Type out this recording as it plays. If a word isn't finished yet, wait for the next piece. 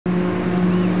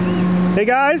Hey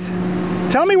guys,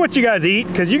 tell me what you guys eat,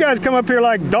 because you guys come up here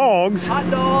like dogs. Hot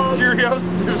dogs. Cheerios.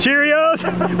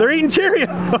 Cheerios? They're eating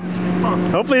Cheerios.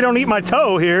 Hopefully they don't eat my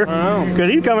toe here, because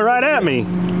he's coming right at me.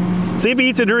 See if he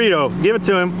eats a Dorito. Give it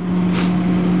to him.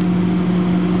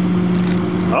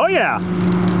 Oh yeah.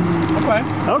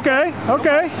 Okay.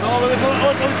 Okay.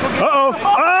 Uh-oh.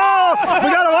 Oh!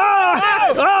 We got a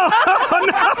oh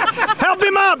no! Help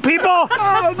him up, people!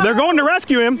 They're going to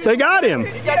rescue him. They got him.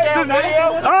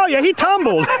 Oh yeah, he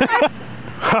tumbled.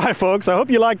 All right, folks, I hope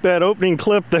you liked that opening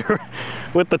clip there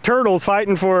with the turtles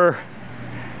fighting for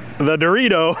the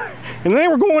Dorito. And they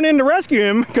were going in to rescue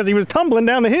him because he was tumbling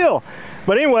down the hill.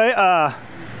 But anyway,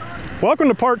 welcome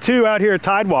to part 2 out here at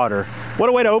Tidewater. What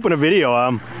a way to open a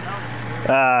video.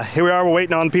 Here we are, we're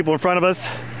waiting on the people in front of us.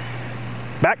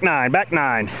 Back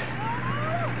nine.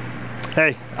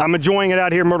 Hey, I'm enjoying it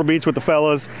out here in Myrtle Beach with the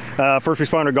fellas. First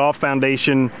Responder Golf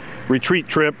Foundation retreat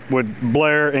trip with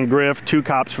Blair and Griff, 2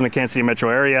 cops from the Kansas City metro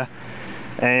area.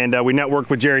 And we networked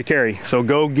with Jerry Carey. So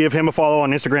go give him a follow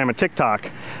on Instagram and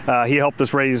TikTok. He helped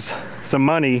us raise some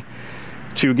money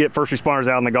to get first responders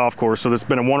out on the golf course. So this has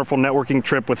been a wonderful networking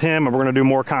trip with him, and we're gonna do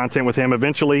more content with him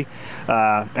eventually,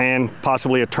 and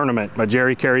possibly a tournament, a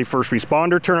Jerry Carey first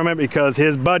responder tournament, because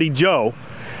his buddy Joe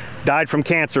died from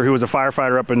cancer, who was a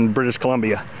firefighter up in British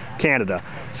Columbia, Canada.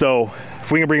 So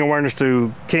if we can bring awareness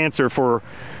to cancer for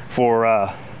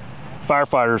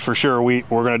firefighters, for sure, we're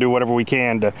gonna do whatever we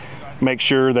can to make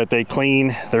sure that they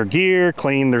clean their gear,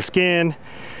 clean their skin,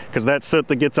 because that soot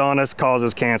that gets on us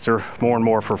causes cancer more and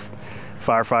more for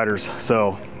firefighters.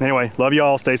 So anyway, love you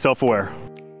all, stay self-aware.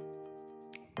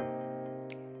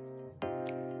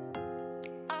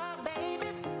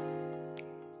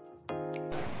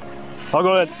 I'll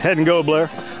go ahead and go, Blair.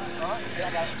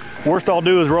 Worst I'll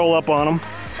do is roll up on them.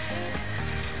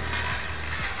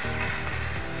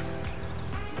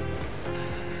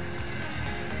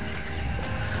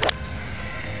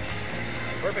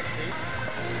 Perfect, Steve.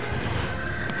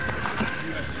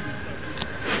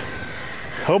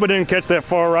 Hope I didn't catch that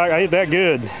far right. I hit that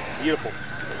good. Beautiful.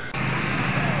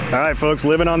 All right, folks,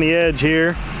 living on the edge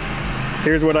here.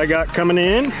 Here's what I got coming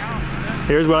in.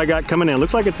 Here's what I got coming in.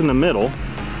 Looks like it's in the middle.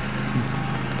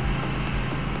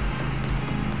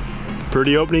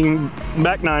 Pretty opening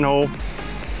back 9 hole.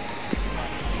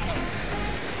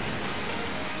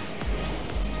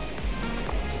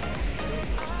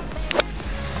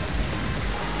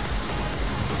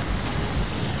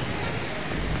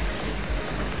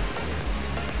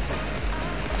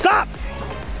 Stop!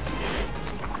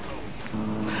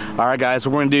 All right, guys,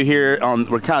 what we're gonna do here,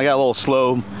 we're kind of got a little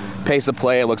slow pace of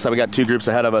play. It looks like we got 2 groups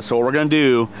ahead of us. So what we're gonna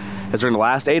do is, during the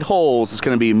last 8 holes, it's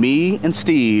gonna be me and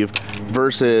Steve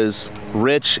versus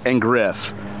Rich and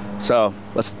Griff. So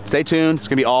let's stay tuned. It's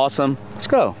gonna be awesome. Let's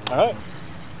go. All right.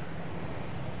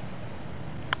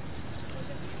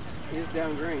 He's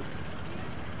down green.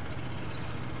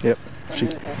 Yep.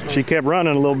 She kept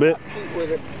running a little bit.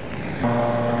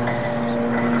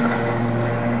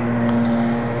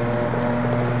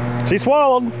 She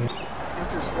swallowed.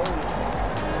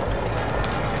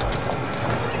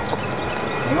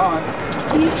 Hang on.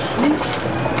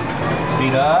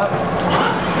 Speed up.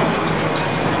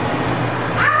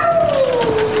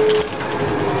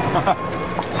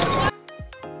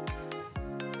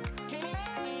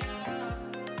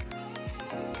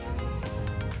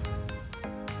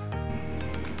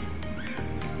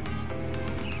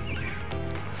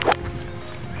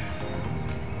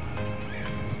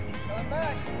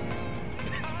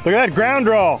 Look at that ground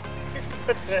draw.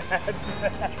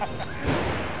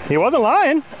 He wasn't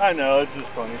lying. I know, it's just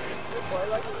funny.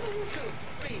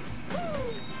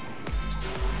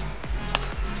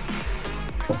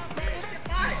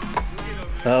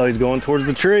 Oh, he's going towards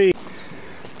the tree.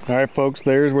 All right, folks,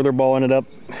 there's where they're balling it up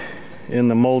in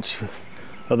the mulch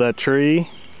of that tree.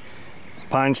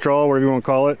 Pine straw, whatever you want to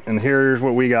call it. And here's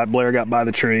what we got. Blair got by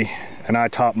the tree, and I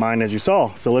topped mine, as you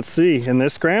saw. So let's see in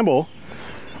this scramble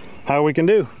how we can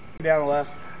do. Down the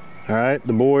left. All right,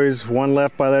 the boys, one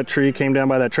left by that tree, came down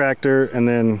by that tractor, and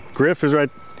then Griff is right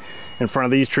in front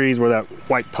of these trees where that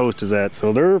white post is at.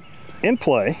 So they're in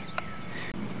play.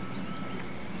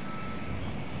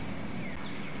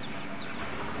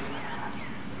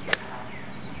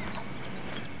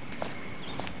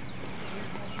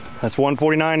 That's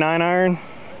 149 9-iron.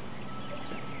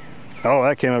 Oh,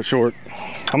 that came up short.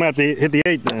 I'm gonna have to hit the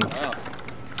 8 then. Wow.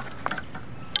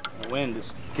 The wind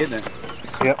is getting it.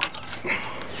 Yep.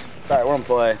 It's all right, we're on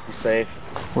play. We're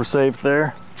safe. We're safe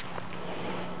there.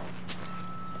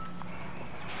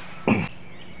 Nice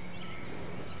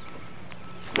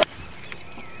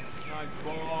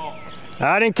ball.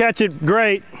 I didn't catch it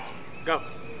great. Go.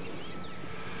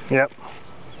 Yep.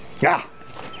 Yeah.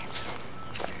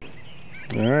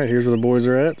 All right, here's where the boys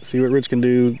are at. See what Rich can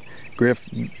do. Griff,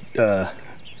 he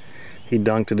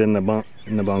dunked it in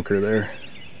the bunker there.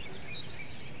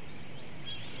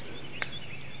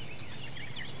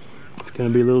 It's gonna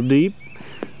be a little deep,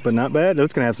 but not bad.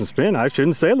 It's gonna have some spin. I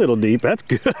shouldn't say a little deep. That's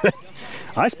good.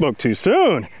 I spoke too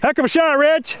soon. Heck of a shot,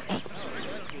 Rich.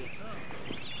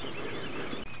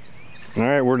 All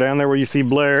right, we're down there where you see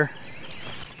Blair.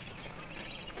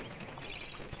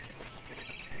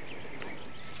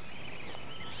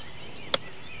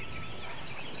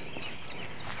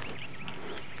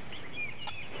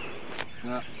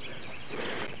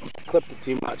 Clipped it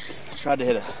too much. Tried to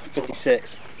hit a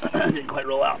 56. Didn't quite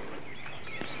roll out.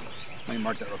 Let me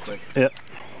mark that real quick. Yep.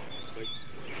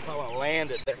 I want to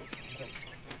land it there.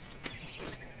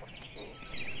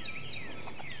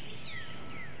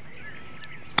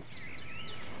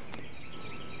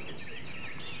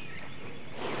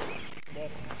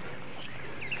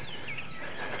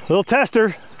 Little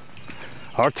tester.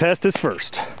 Our test is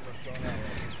first.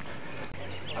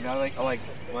 I mean, I like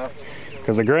left.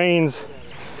 Because the grain's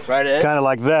Right edge? kind of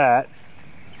like that.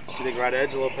 Do you think right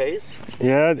edge, a little pace?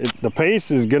 Yeah, the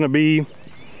pace is going to be,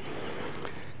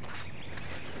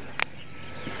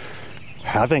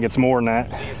 I think it's more than that.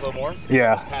 You think it's a little more?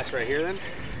 Yeah. Just pass right here then?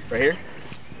 Right here?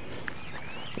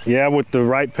 Yeah, with the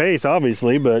right pace,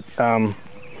 obviously, but yeah,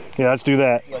 let's do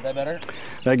that. You like that better?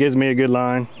 That gives me a good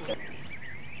line.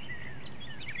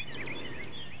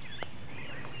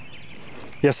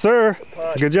 Yes, sir.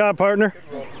 Good job, partner.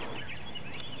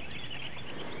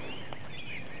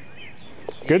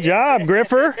 Good job,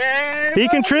 Griffer. He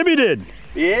contributed.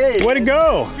 Yeah. Way to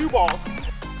go. 2 balls.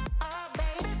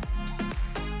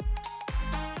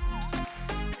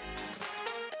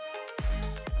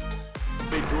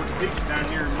 Big Georgia Beach down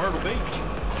here in Myrtle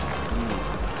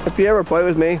Beach. If you ever play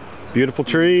with me, Beautiful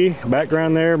tree,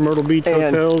 background there, Myrtle Beach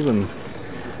hotels and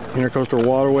Intercoastal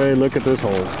Waterway. Look at this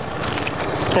hole.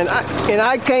 and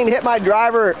I can't hit my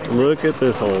driver, Look at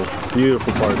this hole.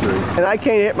 Beautiful par 3. and I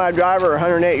can't hit my driver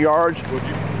 108 yards.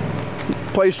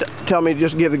 Please tell me to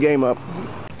just give the game up.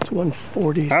 It's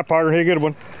 140. All right, partner, hit a good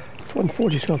one.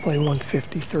 140 is going to play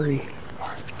 153.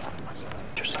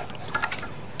 Just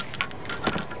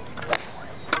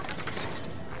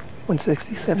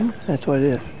 167. That's what it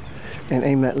is. And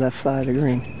aim that left side of the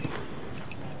green.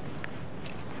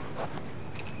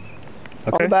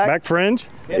 Okay, back fringe.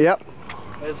 Yep.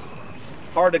 It's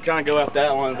hard to kind of go up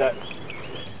that one. That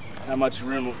much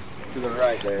room to the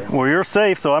right there. Well, you're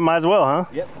safe, so I might as well, huh?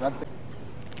 Yep. That's it.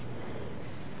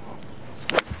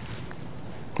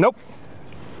 Nope.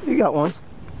 You got one.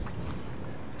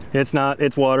 It's not.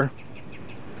 It's water.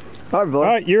 All right, All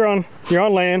right, you're on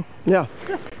land. Yeah.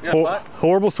 Yeah, putt.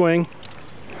 Horrible swing.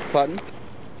 Putting.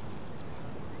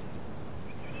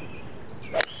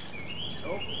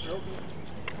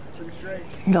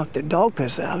 Knocked the dog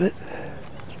piss out of it.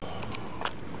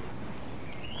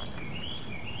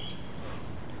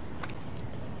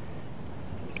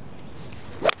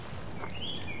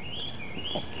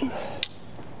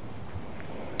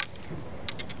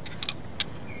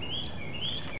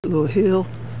 A little hill,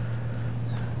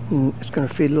 and it's going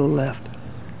to feed a little left.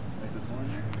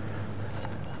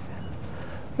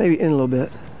 Maybe in a little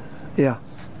bit. Yeah.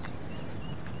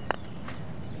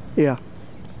 Yeah.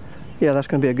 Yeah, that's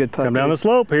going to be a good putt. Come down the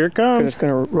slope. Here it comes. It's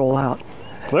going to roll out.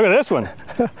 Look at this one.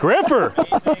 Griffer.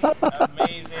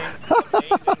 Amazing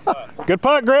putt. Good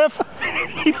putt, Griff.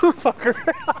 You fucker.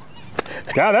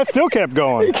 God, that still kept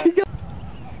going.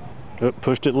 Oop,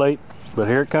 pushed it late, but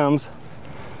here it comes.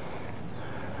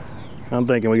 I'm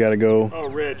thinking we got to go. Oh,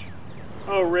 Rich.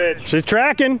 Oh, Rich. She's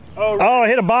tracking. Oh, Rich. Oh, I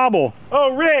hit a bobble.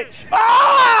 Oh, Rich.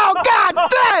 Oh, God Oh,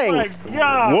 dang! my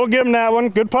God. We'll give him that one.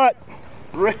 Good putt.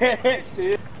 Rich,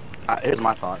 dude. Here's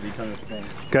my thought. You tell me what you think.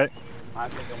 Okay. I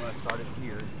think I'm going to start it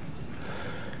here.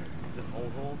 This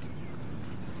old hole.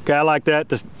 Okay, I like that.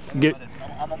 Just get.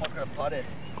 I'm almost going to putt it.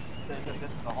 This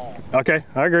is the hole. Okay,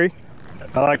 I agree.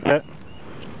 I like that.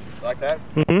 Like that?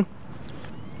 Mm-hmm.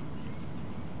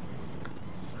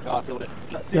 Oh, I feel it.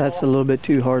 That's a little bit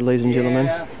too hard, ladies and gentlemen.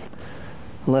 Yeah.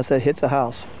 Unless that hits a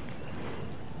house.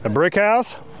 A brick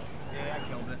house. Yeah, I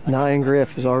killed it. Nyan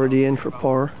Griff is already in for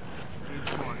par.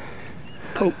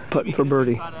 Pope putting for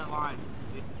birdie. Inside that line.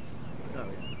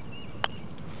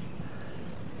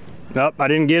 Nope, I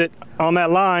didn't get it on that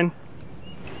line.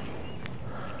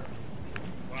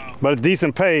 Wow. But it's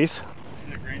decent pace.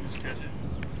 See that green just catch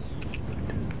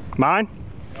it? Mine?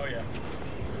 Oh, yeah.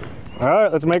 All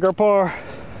right, let's make our par.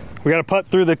 We got to putt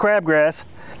through the crabgrass.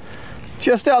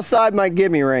 Just outside my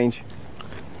gimme range.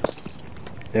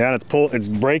 Yeah, and it's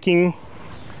breaking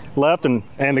left and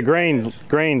the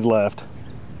grains left.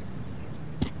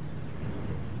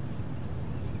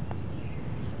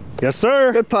 Yes,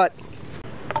 sir. Good putt.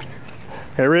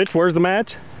 Hey, Rich, where's the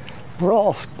match? We're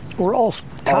all tied. All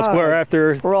square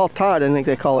after. We're all tied, I think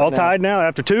they call it. All tied now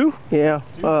after 2? Yeah.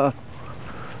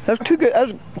 That's two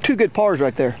good pars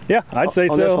right there. Yeah, I'd say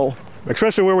on so. This hole.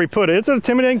 Especially where we put it. It's an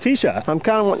intimidating tee shot. I'm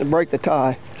kind of wanting to break the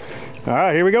tie. All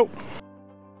right, here we go.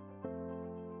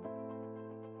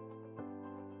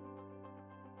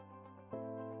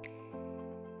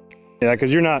 Yeah,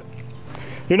 because you're not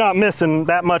missing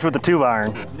that much with the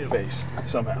 2-iron. New base,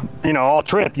 somehow. You know, all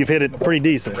trip, you've hit it pretty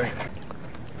decent. Hey,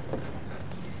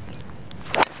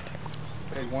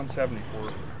 170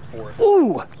 for it.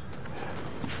 Ooh!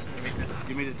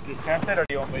 You mean to just test it, or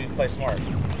do you want me to play smart?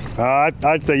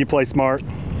 I'd say you play smart.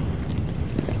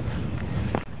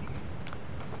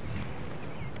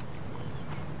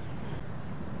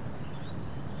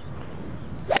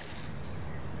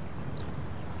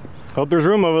 Hope there's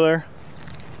room over there.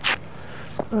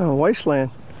 Oh,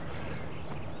 wasteland.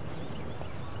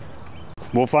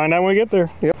 We'll find out when we get there.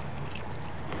 Yep.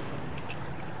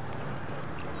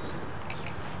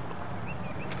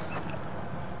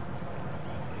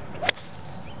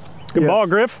 Good Yes. ball,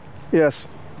 Griff. Yes.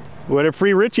 Way to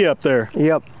free Richie up there.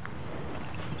 Yep.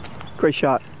 Great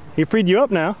shot. He freed you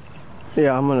up now.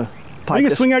 Yeah, I'm gonna pipe You can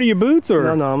this. swing out of your boots,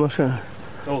 or No, I'm just gonna.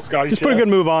 Old Scotty just Chef. put a good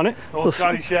move on it. Old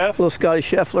Scotty Chef. Little Scotty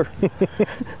Scheffler.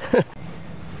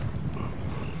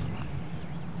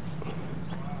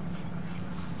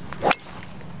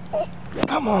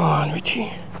 Come on,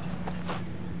 Richie.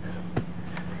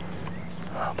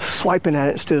 I'm swiping at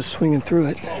it instead of swinging through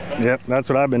it. Yep, that's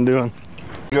what I've been doing.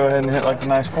 Go ahead and hit like a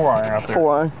nice 4-iron out there.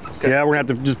 4-iron. Yeah, we're gonna have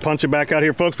to just punch it back out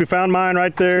here, folks. We found mine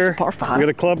right there. Par 5. We got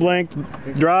a club length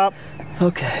drop.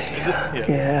 Okay.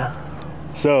 Yeah.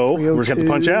 So we're just gonna have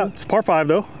to punch out. It's par 5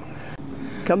 though.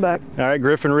 Come back. All right,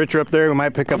 Griff and Rich are up there. We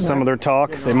might pick up some of their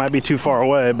talk. They might be too far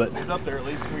away, but It's up there at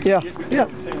least. Yeah. Yep.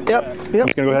 Yep. I'm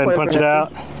just gonna go ahead and punch it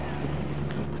out,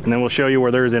 and then we'll show you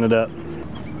where theirs ended up.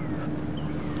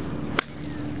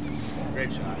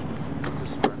 Great shot.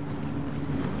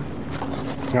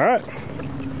 All right.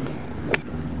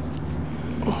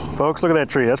 Folks, look at that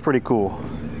tree. That's pretty cool.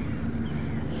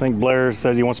 I think Blair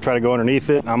says he wants to try to go underneath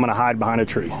it. I'm gonna hide behind a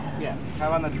tree. Yeah,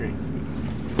 how on the tree?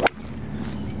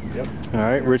 Yep. All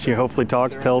right, Richie hopefully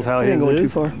tells how I ain't his going too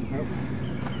is. far.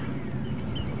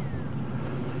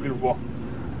 Beautiful.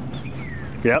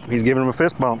 Yep, he's giving him a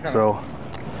fist bump, so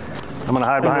I'm gonna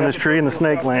hide behind this tree in the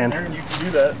snake land. Aaron, you can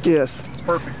do that. Yes. It's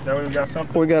perfect. That way we got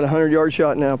something. We got a 100-yard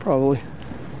shot now, probably.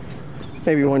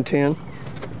 Maybe 110.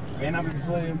 Man, I've been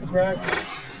playing practice.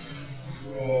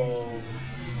 Whoa.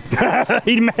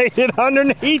 He made it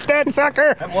underneath that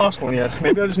sucker. I haven't lost one yet.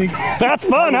 Maybe I just need. That's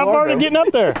fun. How far are you getting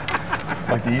up there?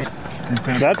 Like these.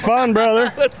 That's fun,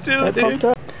 brother. Let's do it,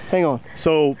 dude. Hang on.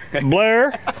 So,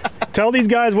 Blair, tell these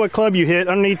guys what club you hit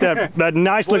underneath that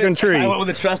nice looking tree. I went with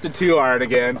a trusted 2-iron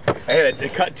again. I hit a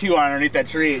cut 2-iron underneath that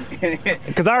tree.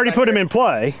 Because I already put him in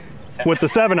play with the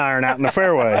 7-iron out in the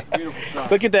fairway.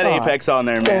 Look at that Apex on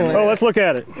there, man. Oh, let's look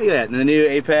at it. Look at that, the new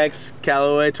Apex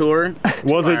Callaway Tour.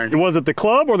 Was it the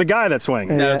club or the guy that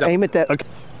swings? No, Aim at that. Okay.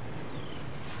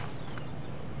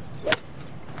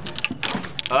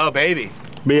 Oh, baby.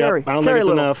 But yeah, Carry. I don't Carry think it's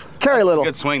little. enough. Carry a little.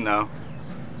 Good swing, though.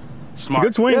 Smart.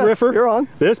 Good swing, Yes, Griffer. you're on.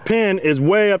 This pin is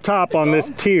way up top on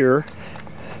this tier.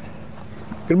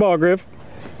 Good ball, Griff.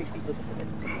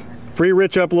 Free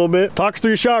Rich up a little bit. Talk us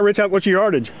through your shot, Rich. What's your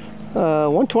yardage?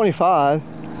 125.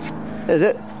 Is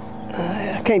it?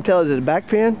 I can't tell. Is it a back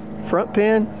pin? Front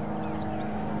pin?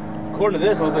 According to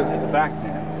this, it looks like it's a back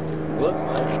pin. It looks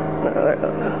like.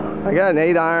 I got an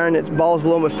 8-iron. Its ball's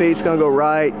below my feet. It's gonna go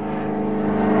right.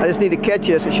 I just need to catch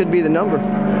this. It should be the number. All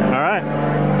right.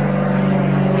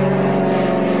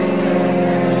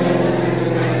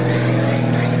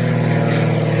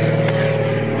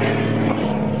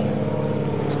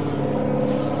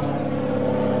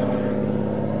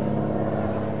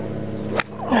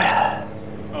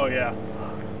 Oh yeah.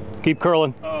 Keep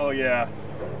curling. Oh yeah.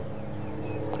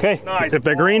 Okay. Nice If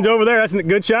the ball. green's over there, that's a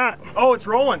good shot. Oh, it's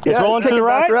rolling. Yeah, rolling it's to the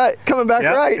coming back right? Coming back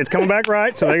Yep, right. it's coming back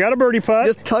right, so they got a birdie putt.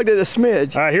 Just tugged it a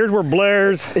smidge. All right, here's where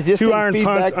Blair's It just 2-iron didn't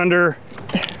punch feedback under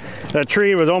that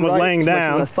tree was almost Right laying as much as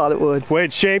down. I thought it would. The way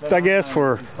it's shaped, I guess,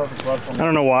 for, I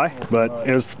don't know why, but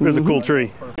it was a cool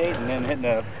tree. And then hitting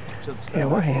a. Yeah,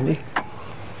 we're handy.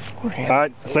 We're handy. All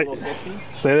right,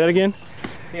 say that again. I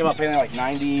think about playing like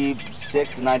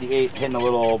 96 to 98, hitting a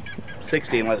little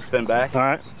 60 and let it spin back. All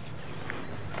right.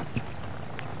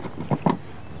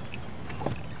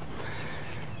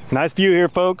 Nice view here,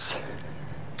 folks.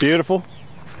 Beautiful.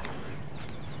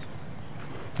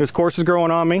 This course is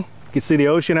growing on me. You can see the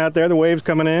ocean out there, the waves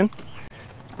coming in.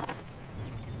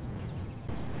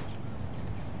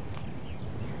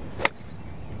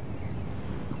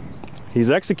 He's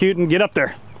executing. Get up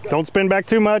there. Don't spin back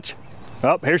too much.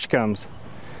 Oh, here she comes.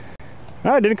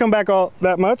 All right, didn't come back all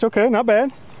that much. Okay, not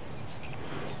bad.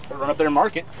 Run up there and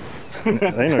mark it. Ain't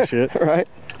no shit. All right.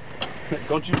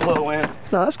 Don't you blow in.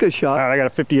 No, that's a good shot. All right, I got a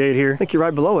 58 here. I think you're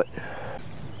right below it.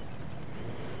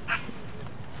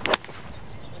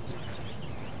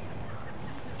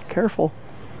 Careful.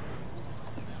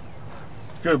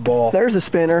 Good ball. There's the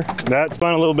spinner. That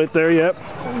spun a little bit there, yep.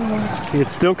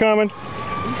 It's still coming.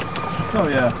 Oh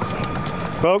yeah.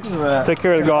 Folks, take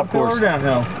care of the golf course. We're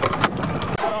downhill.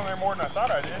 Got on there more than I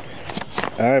thought I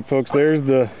did. All right, folks, there's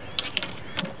the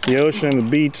ocean and the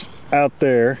beach out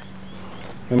there.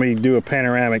 Let me do a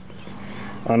panoramic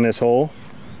on this hole.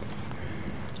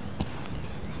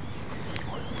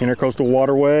 Intercoastal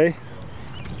waterway.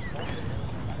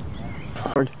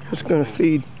 It's going to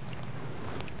feed.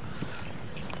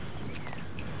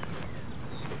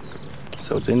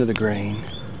 So it's into the grain.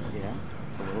 Yeah,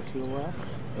 a little to the left.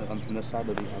 From this side,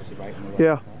 it'll be obviously right in the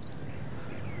left.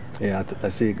 Yeah. Yeah, I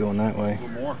see it going that way. A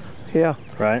little more. Yeah.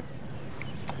 Right?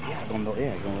 Yeah, going that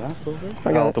a little bit.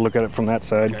 I'll have to look at it from that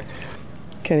side. Okay.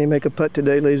 Can he make a putt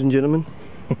today, ladies and gentlemen?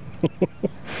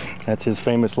 That's his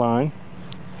famous line.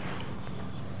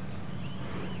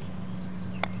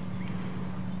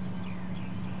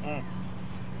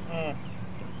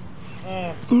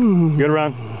 Good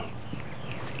run.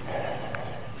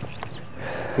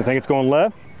 You think it's going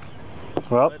left?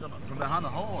 Well, From behind the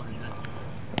hole.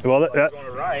 well, It's going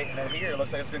to right, and then here it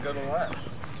looks like it's going to go to the left.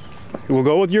 we'll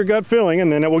go with your gut feeling,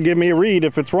 and then it will give me a read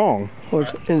if it's wrong. Well,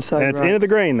 it's inside And it's right. into the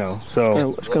grain though,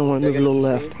 so It's going to want to move a little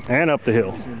left. and up the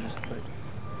hill.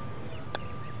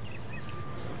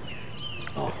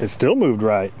 It still moved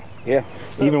right, Yeah.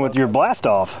 even with your blast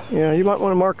off. Yeah, you might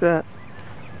want to mark that.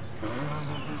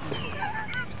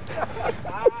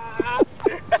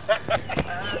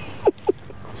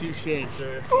 Touche,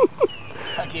 sir.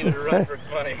 I gave it a run for its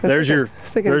money. There's your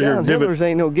Thinking there's your divot downhillers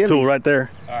ain't no gimmies. tool right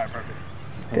there. All right, perfect.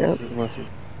 Yeah.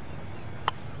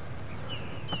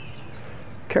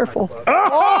 Careful.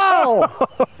 Oh!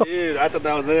 Dude, I thought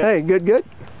that was it. Hey, good, good.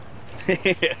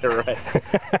 Yeah, right.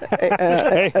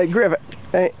 Hey, Griffith.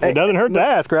 Hey, It doesn't hurt to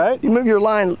ask, right? you move your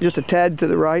line just a tad to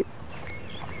the right.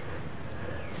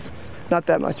 Not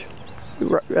that much.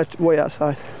 That's way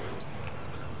outside.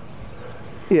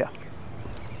 Yeah.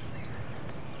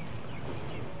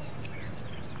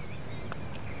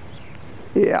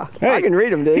 Yeah, Hey, I can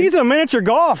read him, dude. He's a miniature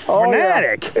golf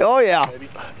fanatic. Yeah. Oh yeah.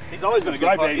 He's always been a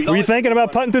good player. Were you thinking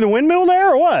about putting through the windmill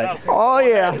there or what? Oh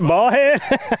yeah. Ball head.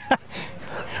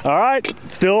 All right,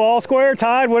 still all square,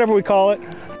 tied, whatever we call it.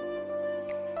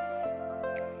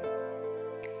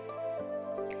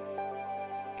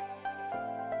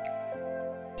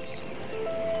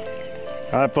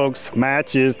 All right, folks,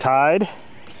 match is tied.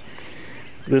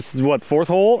 This is what, fourth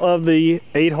hole of the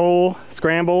 8-hole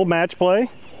scramble match play.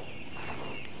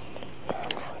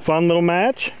 Fun little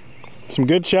match. Some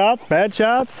good shots, bad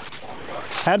shots,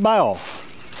 had by all.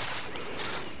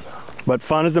 But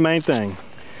fun is the main thing.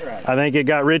 Right. I think it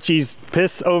got Richie's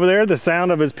piss over there, the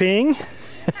sound of his peeing.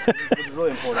 Which is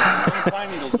really important. Only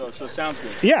pine needles though, so it sounds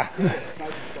good. Yeah.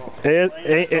 Yeah.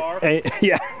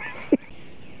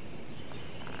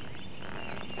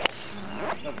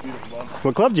 That's beautiful, bud.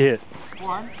 What club did you hit?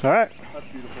 One. All right. That's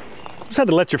beautiful. Just had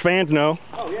to let your fans know.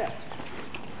 Oh yeah.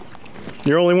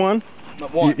 You're only one?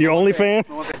 Not one. Your only fan?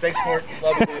 I want to thanks for it.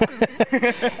 Love it,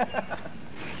 dude.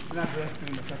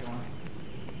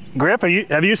 Griff,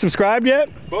 have you subscribed yet?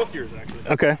 Both yours, actually.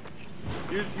 Okay.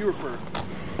 You were first.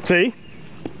 See?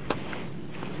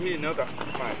 He didn't know the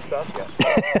fine stuff yet.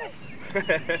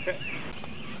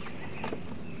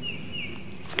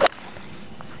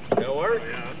 That'll work.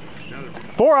 Yeah.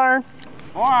 4-iron.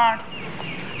 4-iron.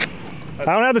 I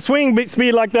don't have the swing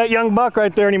speed like that young buck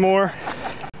right there anymore.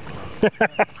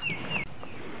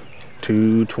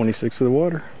 226 to the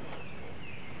water.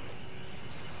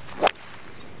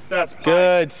 That's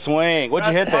Good swing.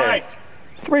 What'd you hit there?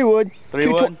 3 wood. 3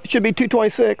 wood? Should be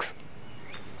 226.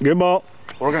 Good ball.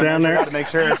 We're gonna Down measure there. out to make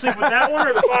sure. Sleep with that one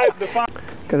or the five? The five.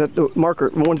 Cause the marker,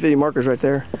 150 marker's right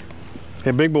there.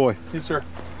 Hey, big boy. Yes, sir.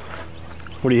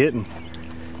 What are you hitting?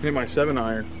 Hit my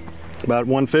 7-iron. About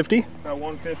 150? Got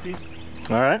 150.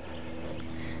 All right.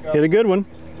 Hit a good one.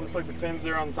 Looks like the pin's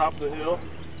there on the top of the hill.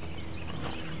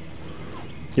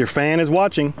 Your fan is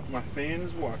watching. My fan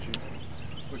is watching,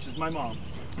 which is my mom.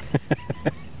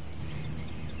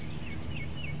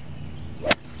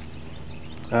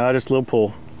 Just a little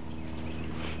pull.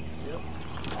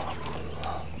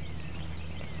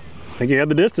 think you had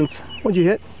the distance. What'd you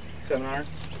hit? 7 iron.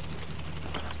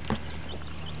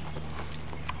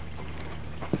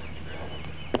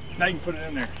 Now you can put it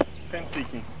in there. Pin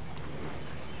seeking.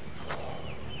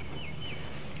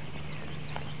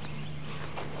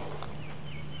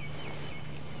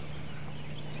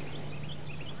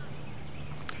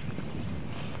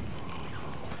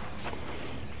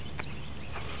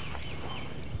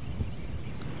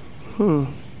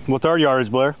 What's our yardage,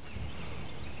 Blair?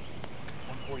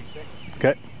 146.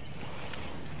 Okay.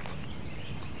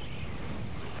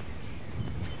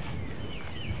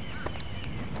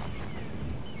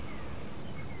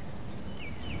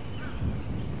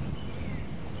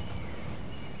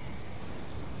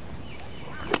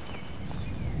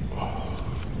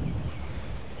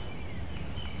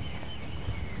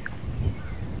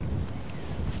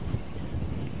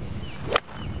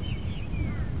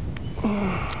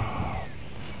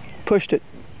 Pushed it.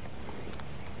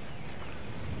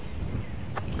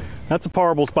 That's a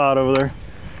parable spot over there.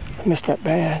 I missed that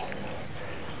bad.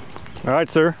 All right,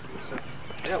 sir.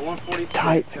 Yeah, 146.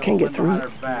 Tight. I can't get through it.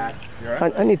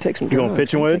 I need to take some drugs. You going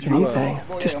pitching wedge? Anything.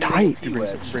 Just tight.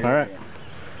 All right.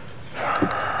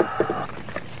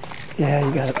 Yeah,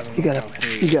 you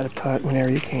gotta putt whenever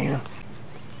you can.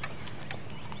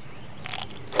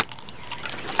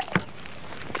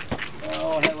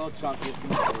 Oh, hello, chunky.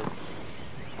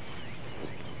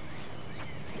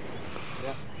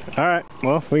 All right.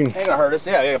 Well, we can. Ain't gonna hurt us.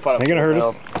 Yeah, yeah. Put up. Ain't gonna hurt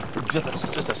us. Just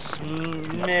a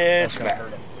smidge back.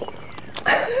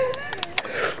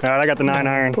 All right, I got the 9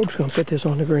 iron. Pope's gonna put this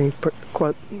on the green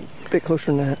quite a bit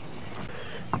closer than that.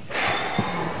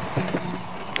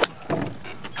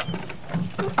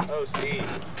 Oh, Steve.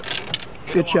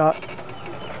 Good shot.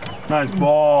 Nice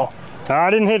ball. I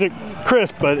didn't hit it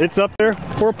crisp, but it's up there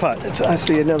for a putt. I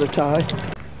see another tie.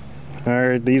 All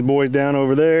right, these boys down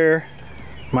over there.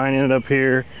 Mine ended up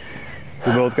here.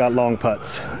 We both got long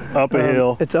putts. Up a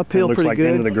hill. It's uphill looks pretty like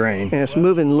good. into the grain. And it's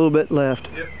moving a little bit left.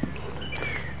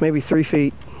 Maybe 3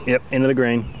 feet. Yep, into the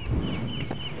grain.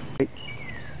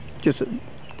 Just a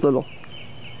little.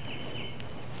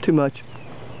 Too much.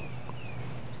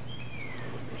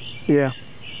 Yeah.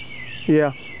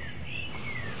 Yeah.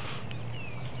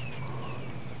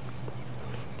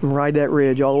 And ride that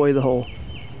ridge all the way to the hole.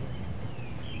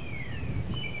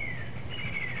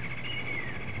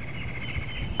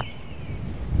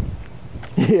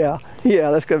 Yeah, yeah,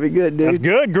 that's gonna be good, dude. That's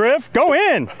good, Griff. Go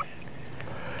in.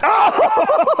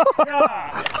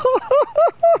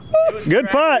 Good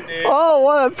putt. Oh,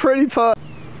 what a pretty putt.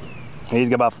 He's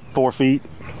got about 4 feet.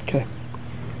 Okay.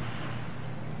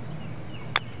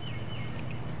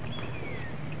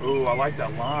 Ooh, I like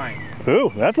that line.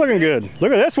 Ooh, that's looking good.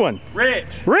 Look at this one. Rich.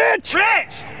 Rich!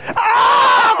 Rich!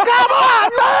 Oh, come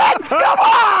on, man! Come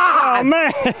on!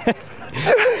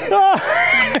 Oh,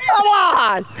 man. Come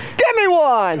on! Give me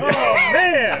one! Oh,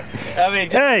 man! I mean,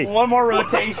 just Hey. one more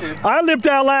rotation. I lipped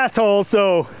out last hole,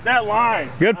 so That line.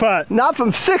 good putt. Not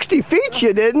from 60 feet,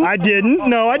 you didn't. I didn't.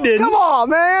 No, I didn't. Come on,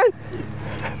 man!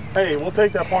 Hey, we'll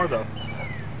take that par though.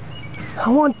 I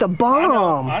want the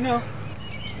bomb. I know.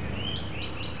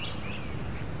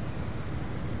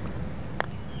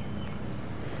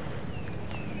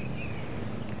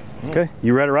 Okay,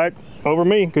 you read it right over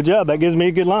me. Good job. That gives me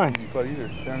a good line.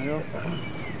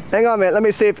 Hang on a minute. Let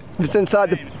me see if it's inside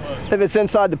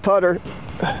the putter.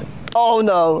 Oh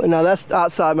no! No, that's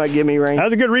outside my gimme range. That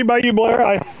was a good read by you, Blair.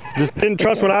 I just didn't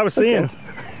trust what I was seeing.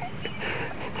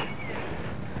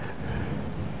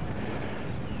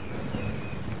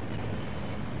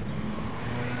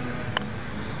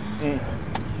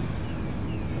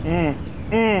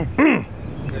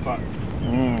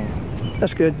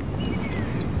 That's good.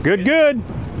 Good, good.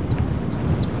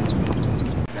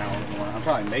 I'm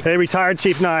probably making. Hey, retired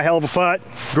Chief Nye, hell of a putt.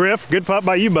 Griff, good putt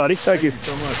by you, buddy. Thank you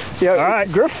so much. Yeah, All right.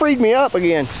 Griff freed me up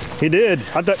again. He did.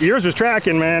 I thought yours was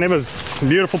tracking, man. It was a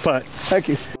beautiful putt. Thank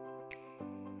you.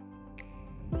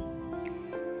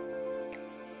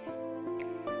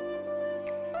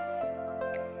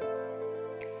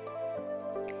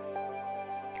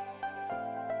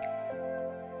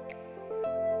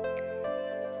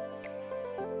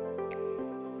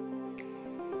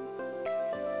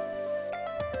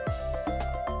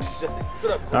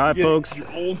 All right, folks,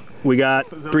 we got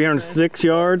 306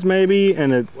 yards maybe,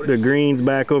 and the green's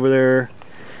back over there.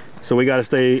 So we got to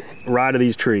stay right of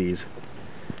these trees.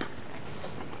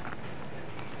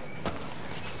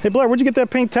 Hey, Blair, where'd you get that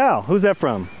pink towel? Who's that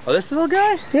from? Oh, this little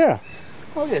guy? Yeah.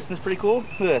 Oh, yes, this is pretty cool.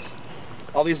 Look at this.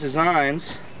 All these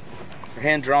designs are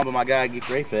hand drawn by my guy, Geek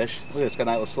Grayfish. Look at this, got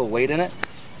a nice little weight in it.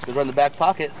 It's gonna run in the back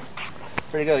pocket.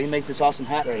 There you go. You make this awesome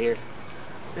hat right here.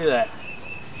 Look at that.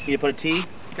 You put a T,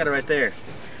 got it right there.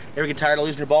 Ever get tired of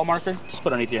losing your ball marker? Just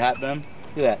put it underneath your hat brim.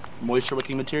 Look at that. Moisture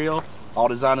wicking material. All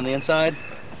designed on the inside.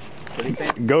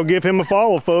 Go give him a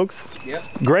follow, folks. Yep.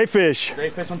 Grayfish.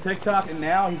 Grayfish on TikTok, and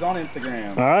now he's on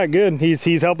Instagram. All right, good.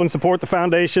 He's helping support the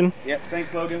foundation. Yep.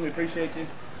 Thanks, Logan. We appreciate you.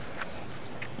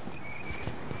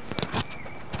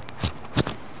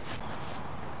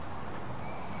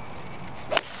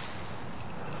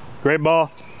 Great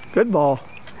ball. Good ball.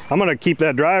 I'm gonna keep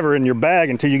that driver in your bag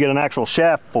until you get an actual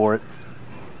shaft for it.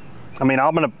 I mean,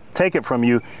 I'm gonna take it from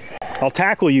you. I'll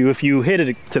tackle you if you hit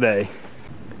it today.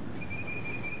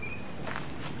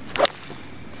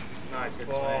 Nice, good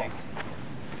swing.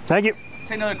 Thank you.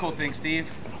 Take another cool thing, Steve.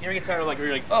 You ever get tired of like, where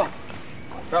you're like, oh,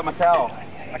 drop my towel.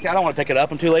 I don't want to pick it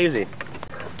up. I'm too lazy.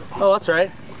 Oh, that's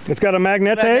right. It's got a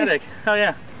magnet. Magnetic. Hell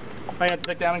yeah. I have to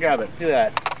pick down and grab it. Do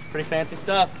that. Pretty fancy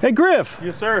stuff. Hey, Griff.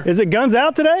 Yes, sir. Is it guns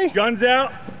out today? Guns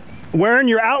out. Wearing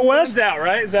your out west? Sun's out,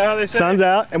 right? Is that how they say Sun's it?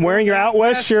 out and wearing your out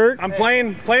west shirt. I'm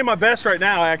playing my best right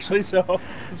now, actually, so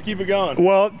let's keep it going.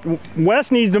 Well,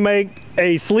 Wes needs to make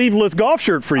a sleeveless golf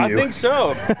shirt for you. I think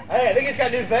so. Hey, I think it's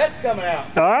got new vets coming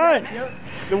out. All right.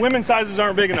 The women's sizes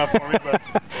aren't big enough for me, but.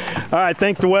 All right,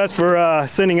 thanks to Wes for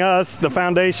sending us, the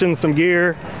foundation, some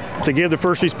gear to give the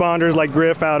first responders like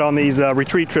Griff out on these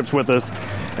retreat trips with us.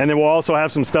 And then we'll also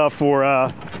have some stuff for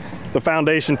the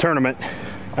foundation tournament.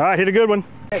 All right, hit a good one.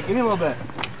 Hey, give me a little bit.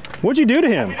 What'd you do to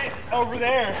him? Over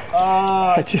there.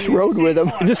 I just rode with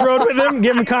him. You just rode with him,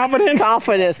 give him confidence?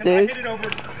 Confidence, I dude. hit it over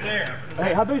there.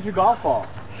 Hey, how big is your golf ball?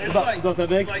 It's like, Is that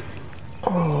big? this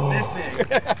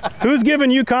big. Who's giving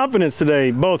you confidence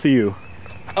today, both of you?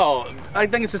 Oh, I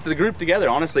think it's just the group together,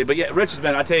 honestly. But yeah, Rich has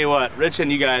been, I tell you what, Rich and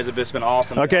you guys have just been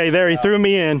awesome. Okay, there, he threw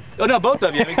me in. Oh, no, both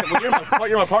of you. I mean, well,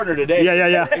 you're my partner today.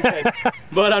 Yeah.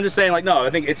 But I'm just saying, like, no, I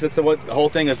think it's just the whole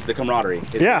thing is the camaraderie.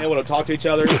 It's being able to talk to each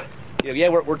other. You know, yeah,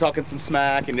 we're talking some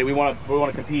smack, and we want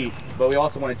to compete, but we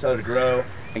also want each other to grow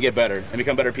and get better and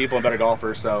become better people and better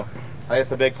golfers. So I guess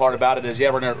the big part about it is,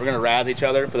 yeah, we're gonna razz each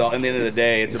other, but in the end of the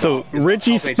day, it's about,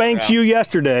 Richie spanked you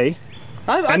yesterday.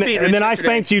 And then I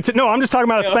spanked you too. No, I'm just talking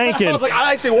about a spanking. I was like,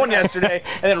 I actually won yesterday,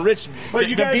 and then Rich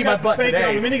beat my butt today.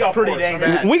 On the mini golf pretty course. dang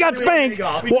bad. We got spanked.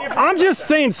 Well, I'm just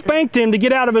saying spanked him to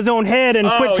get out of his own head and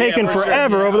quit taking for sure.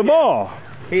 forever over the ball.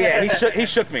 Yeah, he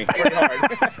shook me pretty hard.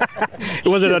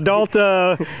 Was it adult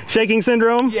shaking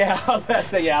syndrome? Yeah, I was about to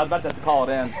say, I was about to call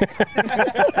it in.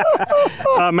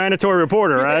 Mandatory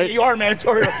reporter, right? You are a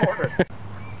mandatory reporter.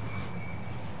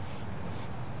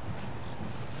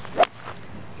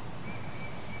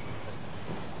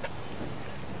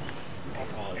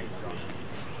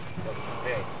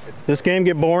 This game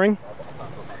get boring?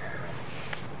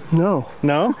 No.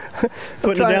 No?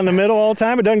 Putting it down the middle all the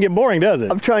time, it doesn't get boring, does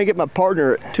it? I'm trying to get my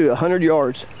partner to 100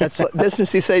 yards. That's the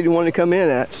distance he said he wanted to come in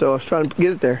at, so I was trying to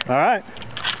get it there. All right.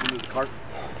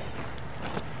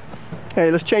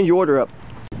 Hey, let's change the order up.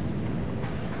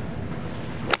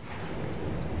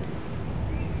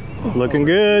 Looking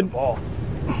good.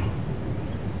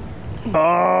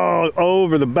 Oh,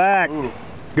 over the back.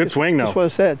 Good swing, though. That's what I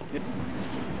said.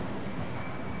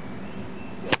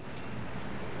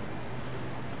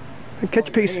 Catch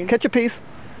a piece. Catch a piece.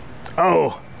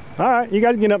 Oh, all right. You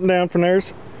guys get up and down from theirs.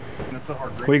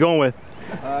 What are you going with?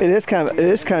 It is kind of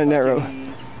narrow.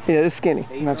 Yeah, it's skinny.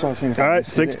 That's what I was saying. All right,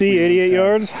 60, 88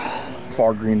 yards.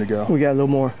 Far green to go. We got a little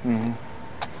more. Mm-hmm.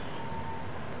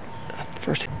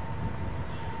 First.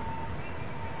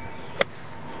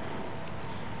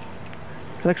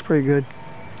 Looks pretty good.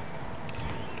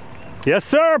 Yes,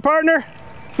 sir, partner.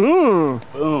 Boom.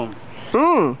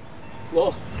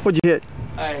 Well, what'd you hit?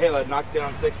 I hit like knocked it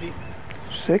on 60.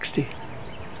 60.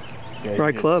 Yeah,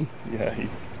 Right club. Yeah.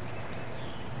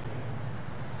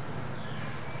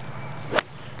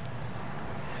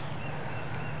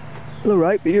 A little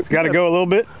right, but you Got to go a little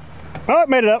bit. Oh, it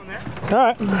made it up. All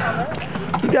right.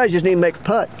 You guys just need to make a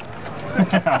putt.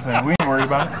 I said, we ain't worried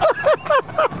about it.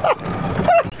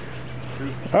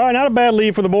 All right, not a bad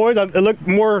lead for the boys. It looked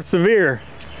more severe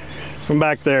from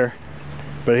back there.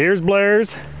 But here's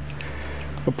Blair's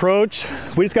approach.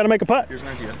 We just got to make a putt. Here's an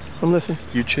idea. I'm listening.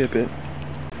 You chip it.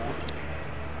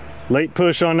 Late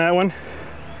push on that one.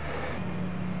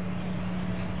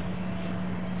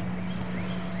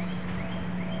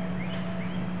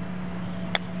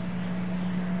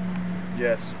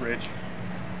 Yes, Rich.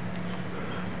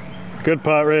 Good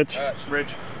putt, Rich. Rich.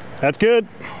 That's good.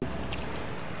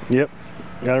 Yep,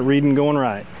 got it reading going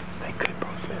right. They could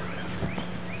both miss this.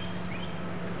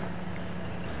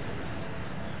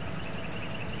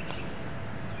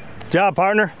 Job,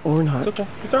 partner. Or not. Okay,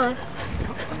 it's all right.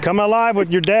 Come alive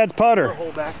with your dad's putter.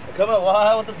 Come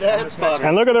alive with the dad's putter.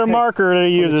 And look at their marker that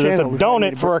he uses. It's a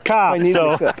donut for a cop.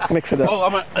 So mix it up.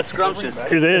 Oh, it's scrumptious.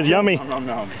 it is yummy.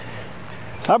 No.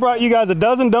 I brought you guys a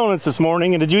dozen donuts this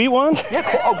morning, and did you eat one? Yeah,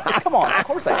 oh, come on. Of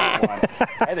course I ate one.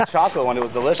 I had the chocolate one. It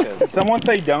was delicious. Someone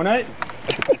say donut?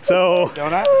 So,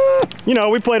 Donut? you know,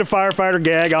 we played a firefighter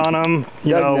gag on them.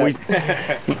 You know, we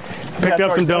picked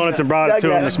up some donuts and brought it to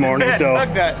them this morning. So,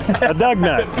 a Doug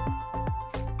nut.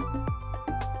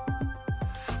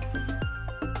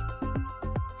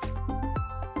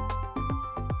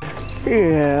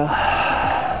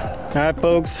 Yeah. All right,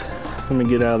 folks. Let me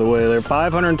get out of the way there.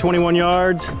 521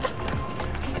 yards,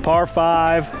 par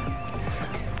 5.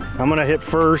 I'm gonna hit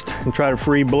first and try to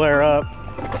free Blair up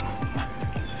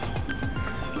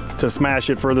to smash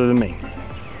it further than me.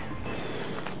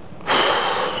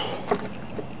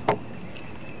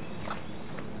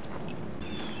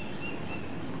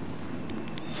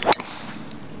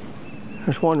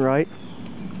 There's one right.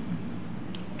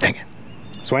 Dang it.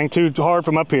 Swing too hard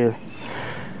from up here.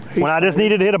 When I just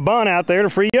needed to hit a bun out there to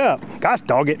free you up. Gosh,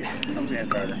 dog it.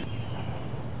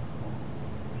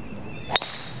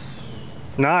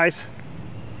 Nice.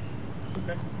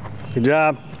 Good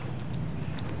job.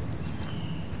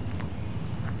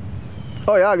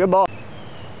 Oh yeah, good ball.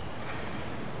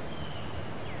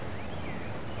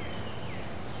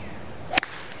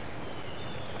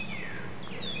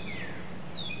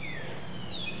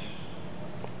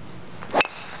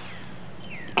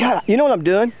 God, you know what I'm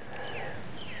doing?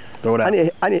 Throw it out.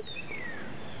 I need.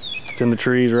 It's in the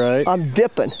trees, right? I'm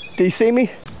dipping. Do you see me?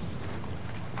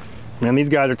 Man, these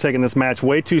guys are taking this match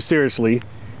way too seriously.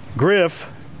 Griff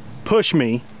pushed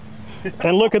me,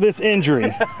 and look at this injury.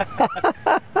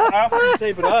 After you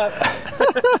tape it up.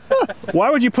 Why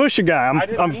would you push a guy?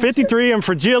 I'm 53, I'm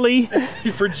fragile.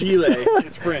 Fragile.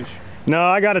 It's French. No,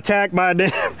 I got attacked by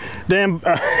a damn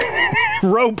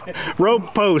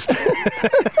rope post.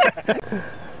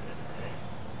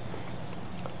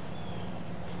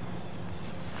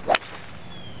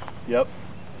 Yep.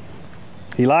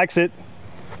 He likes it.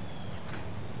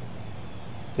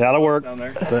 That'll work. Down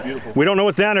there. Beautiful. We don't know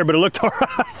what's down there, but it looked all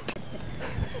right.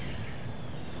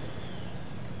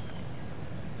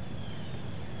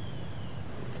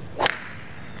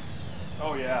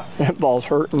 Oh yeah. That ball's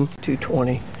hurting.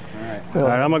 220. All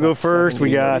right, I'm gonna go first.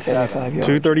 We got 75 yards.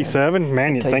 237.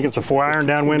 Man, you think it's the 4-iron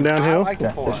downwind downhill? I like the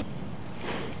 4.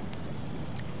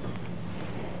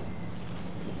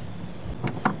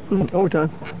 Oh, we're done.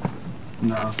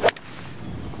 No. A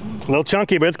little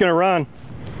chunky, but it's gonna run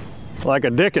like a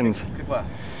Dickens.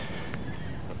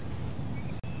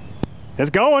 It's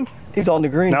going. He's on the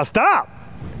green. Now stop.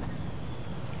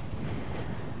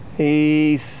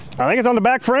 I think it's on the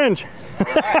back fringe.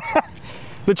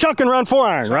 The chunk can run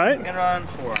 4-iron, right? Can run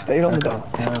 4. Stayed on the dog.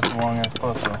 Yeah, that's long as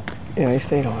possible. Yeah, he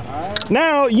stayed on.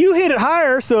 Now you hit it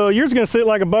higher, so yours gonna sit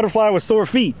like a butterfly with sore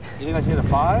feet. You think I should hit a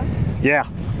 5? Yeah,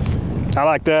 I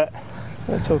like that.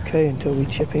 That's okay until we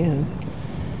chip in.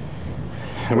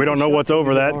 And we don't know what's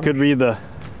over that. Could be the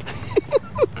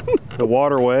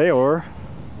waterway or.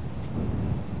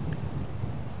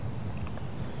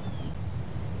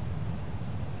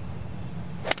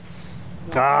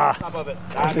 Ah, Top of it.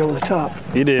 There's over the top.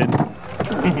 he did.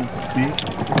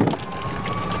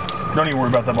 Don't even worry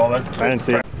about that ball there. I didn't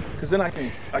see it. Because then I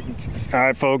can. All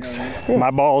right, folks.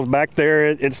 My ball's back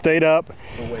there. It stayed up.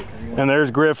 And there's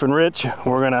Griff and Rich.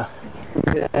 We're gonna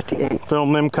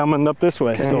film them coming up this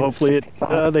way. So hopefully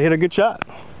they hit a good shot.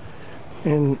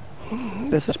 And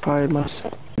this is probably my.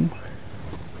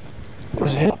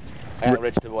 Was it? I got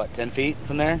Rich to what, 10 feet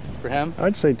from there for him?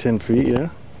 I'd say 10 feet, yeah.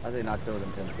 I think not over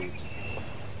than 10 feet.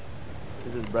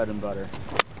 This is bread and butter.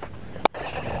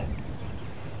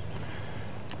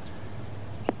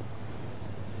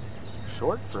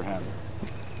 Short for him.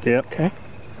 Yep. Okay.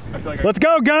 Let's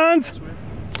go, Guns!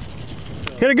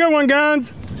 Hit a good one,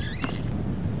 Guns!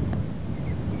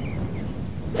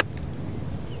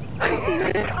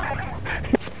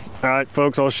 All right,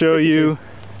 folks, I'll show you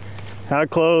how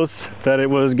close that it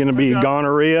was gonna be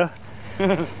gonorrhea.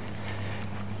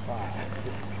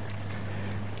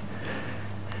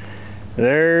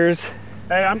 There's.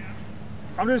 Hey, I'm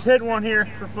just hitting one here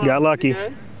for fun. Got lucky.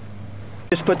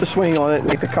 Just put the swing on it and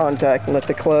make the contact and let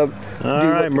the club All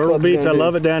right, Myrtle Beach, I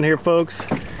love it down here, folks.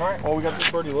 All right, well, we got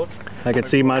this birdie look. I could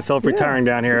see myself retiring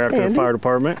down here after the fire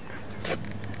department.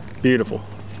 Beautiful.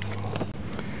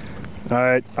 All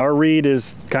right, our read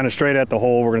is kind of straight at the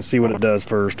hole. We're gonna see what it does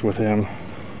first with him.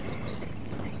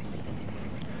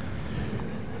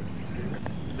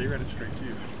 They read it straight to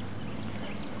you.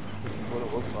 This is what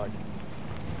it looks like.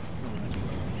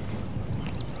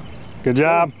 Good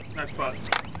job. Nice spot.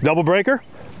 Double breaker?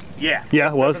 Yeah. Yeah,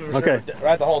 it was? Okay.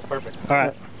 Right, the hole's perfect. All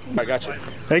right. I got you.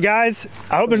 Hey guys,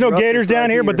 I hope there's no gators down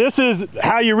here, but this is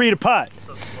how you read a putt.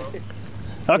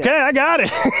 Okay, I got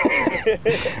it.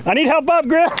 I need help up,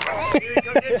 Griff.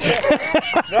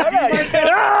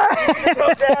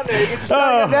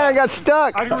 I got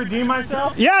stuck. I can redeem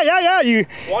myself? Yeah. Why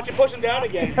don't you push him down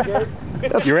again?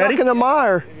 That's You ready? stuck in the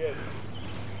mire.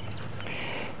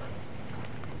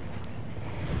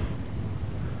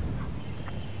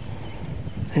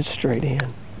 It's straight in.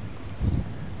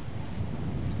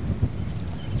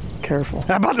 Careful.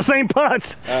 How about the same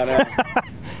putts?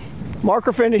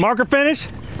 Marker finish. Marker finish?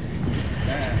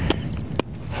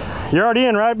 You're already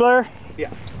in, right, Blair? Yeah.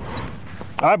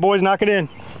 All right, boys, knock it in.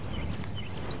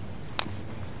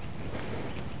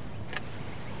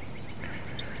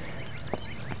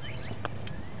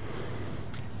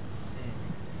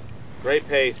 Great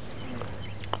pace.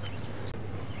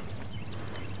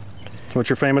 What's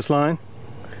your famous line?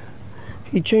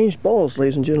 He changed balls,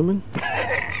 ladies and gentlemen.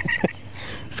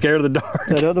 Scared of the dark.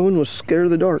 That other one was scared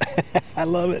of the dark. I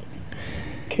love it.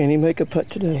 Can he make a putt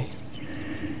today?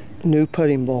 New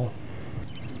putting ball.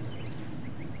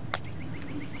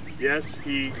 Yes,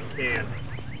 he can.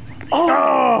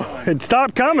 Oh, it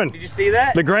stopped coming. Did you see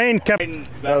that? The grain kept.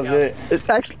 That was it. It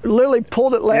actually literally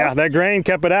pulled it left. Yeah, that grain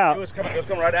kept it It out. was coming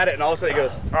right at it, and all of a sudden it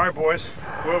goes. All right, boys.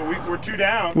 Well, we're 2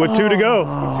 down. With 2 to go.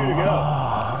 2 to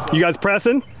go. You guys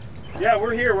pressing? Yeah,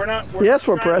 we're here. We're not. Yes,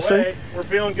 we're not shying pressing. away. We're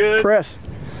feeling good. Press.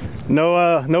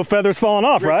 No feathers falling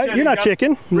off, Rich right? said You're not got-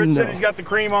 chicken. Rich said he's got the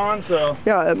cream on, so.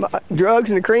 Yeah, drugs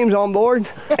and the cream's on board.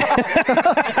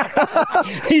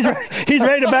 He's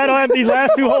ready to battle out these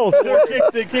last 2 holes.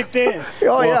 They kicked in.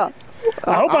 Oh yeah.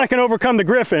 I hope I can overcome the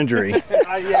Griff injury.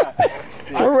 Yeah.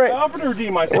 We're ready. I'm offered to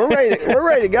redeem myself. We're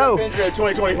ready to go. Intro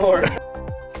 2024.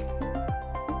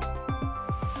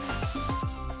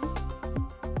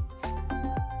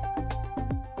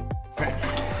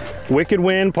 Wicked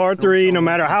wind, par 3. No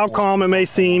matter how calm it may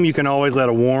seem, you can always let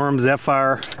a warm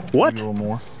Zephyr. What? A little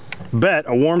more. Bet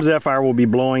a warm Zephyr will be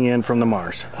blowing in from the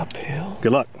Mars. Uphill.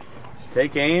 Good luck.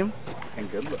 Take aim and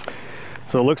good luck.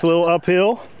 So it looks a little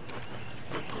uphill.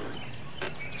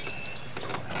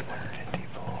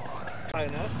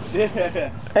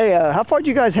 Hey, how far did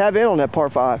you guys have in on that par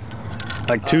 5?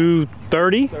 Like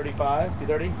 230. 35,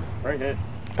 230. Right hit.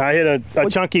 I hit a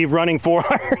chunky running 4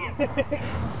 iron.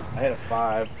 I hit a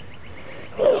 5.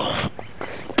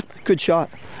 Good shot.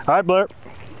 All right, Blair.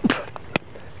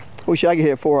 Wish I could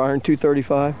hit a 4-iron,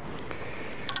 235.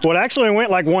 Well, it actually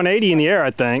went like 180 in the air, I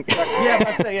think. Yeah,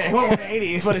 I say it went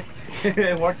 180, but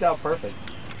it worked out perfect.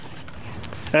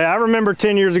 Hey, I remember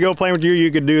 10 years ago playing with you,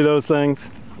 you could do those things.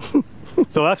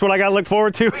 So that's what I got to look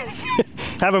forward to, is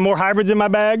having more hybrids in my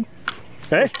bag.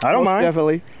 Hey, I don't Most mind.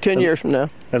 Definitely. 10 years from now.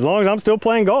 As long as I'm still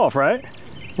playing golf, right?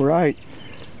 Right.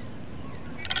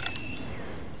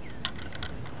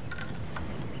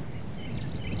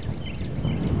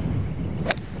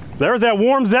 There's that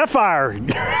warm Zephyr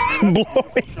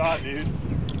blowing. Shot, dude.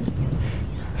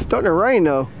 It's starting to rain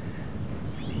though.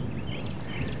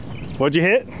 What'd you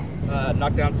hit?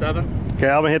 Knocked down 7. Okay,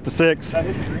 I'm gonna hit the 6. That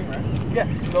hit the green, right?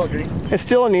 Yeah, still a green. It's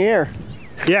still in the air.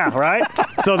 Yeah, right?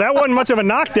 So that wasn't much of a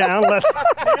knockdown.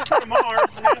 NASA to Mars.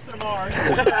 NASA to Mars.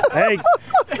 Hey,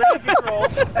 Control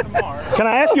to Mars. can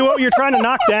I ask you what you're trying to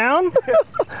knock down?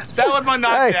 That was my Hey,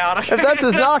 knockdown. if that's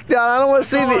his knockdown, I don't want to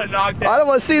see Call it the. knockdown. I don't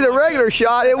want to see the regular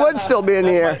shot. It would still be in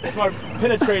the air. It's my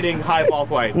penetrating high ball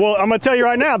flight. Well, I'm gonna tell you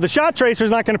right now, the shot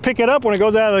tracer's not gonna pick it up when it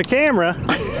goes out of the camera.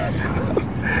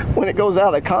 When it goes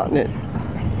out of the continent.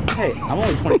 Hey, I'm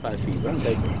only 25 feet. I'm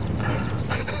big.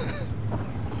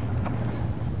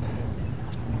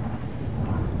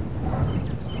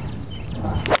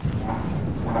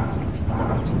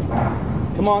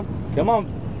 Come on, come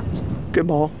on. Good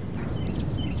ball.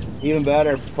 Even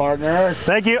better, partner.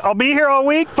 Thank you. I'll be here all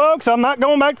week, folks. I'm not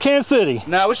going back to Kansas City.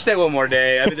 No, we should stay one more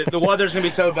day. I mean, the weather's gonna be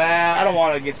so bad. I don't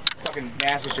want to get fucking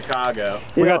nasty Chicago.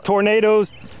 We got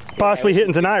tornadoes possibly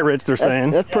hitting tonight, Rich, they're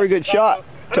saying. That's a pretty good shot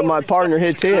till my partner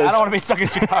hits his. I don't want to be stuck in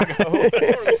Chicago. I want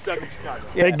to be stuck in Chicago.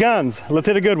 Hey, guns, let's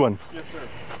hit a good one. Yes, sir.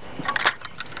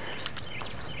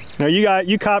 No,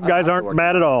 you cop guys aren't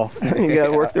bad at all. You got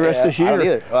to work the rest of this I don't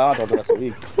year. either. Well, I'll do the rest of the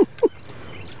week.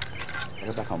 I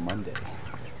go back on Monday.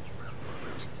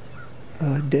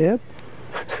 Deb?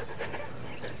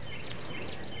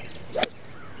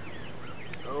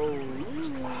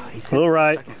 A little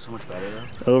right, So much better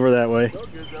though. over that way.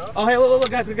 Oh, hey, look,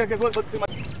 guys, look, look.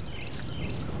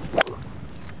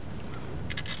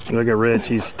 Look at Rich,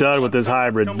 he's stud with this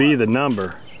hybrid. Be the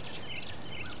number.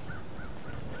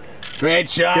 Great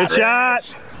shot. Good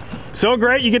shot. So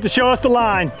great, you get to show us the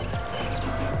line.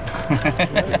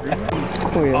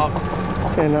 Oh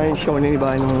yeah. And I ain't showing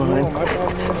anybody no line.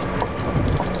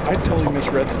 I totally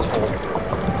misread this hole.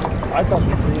 I thought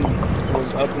the green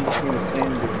was up in between the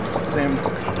sand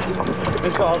dunes.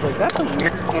 And so I was like, that's a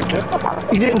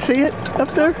weird. You didn't see it up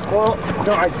there? Well,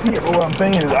 no, I see it, but what I'm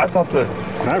thinking is I thought the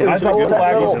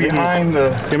flag was behind the...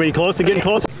 Getting close to getting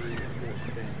close.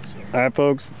 All right,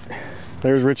 folks.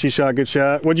 There's Richie's shot. Good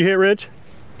shot. What'd you hit, Rich?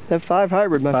 That 5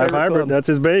 hybrid, my 5 favorite hybrid. club. That's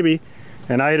his baby.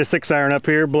 And I hit a 6-iron up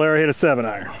here. Blair hit a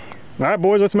 7-iron. All right,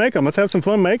 boys, let's make them. Let's have some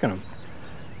fun making them.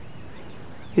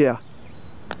 Yeah.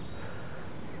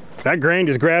 That grain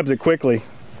just grabs it quickly.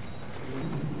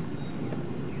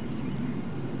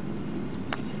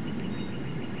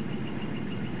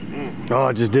 Oh,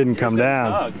 it just didn't come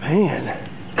down. Man.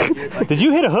 Did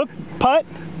you hit a hook putt?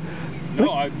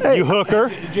 No, You hooker.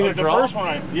 Did you hit a draw? The first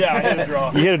one, yeah, I hit a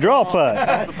draw. You hit a draw putt.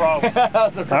 That's the problem.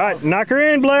 All right, knock her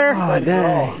in, Blair. Oh,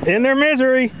 dang. In their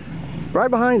misery. Right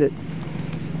behind it.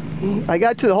 I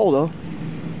got to the hole though.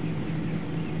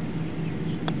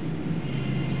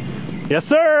 Yes,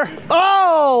 sir.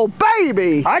 Oh,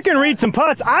 baby! I can read some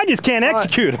putts. I just can't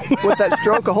execute them. With that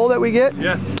stroke of hole that we get?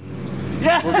 Yeah.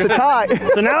 It's a tie.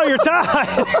 So now you're tied.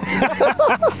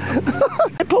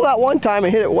 I pulled out one time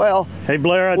and hit it well. Hey,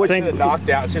 Blair, I think Knocked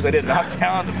down. Seriously, I didn't knock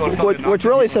down. Which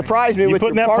really surprised me. you with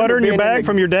putting your that partner putter in your being bag the-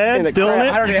 from your dad, the still in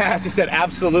crap. I it? already asked. He said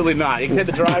absolutely not. You can hit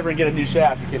the driver and get a new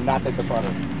shaft. You cannot take the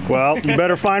putter. Well, you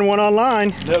better find one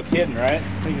online. No kidding, right?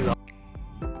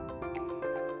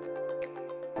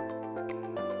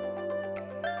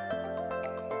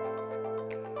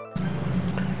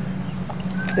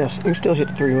 Yes, you can still hit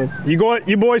the 3-wood.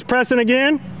 You boys pressing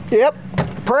again? Yep.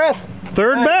 Press.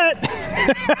 Third bet.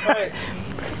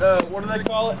 What do they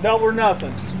call it? Double or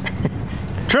nothing.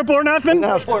 Triple or nothing?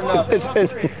 Now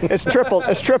it's triple.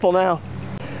 It's triple now.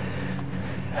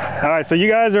 All right, so you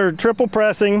guys are triple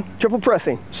pressing. Triple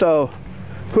pressing. So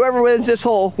whoever wins this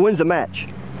hole wins the match.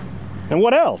 And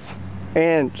what else?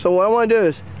 And so what I want to do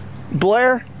is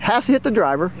Blair has to hit the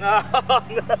driver. No.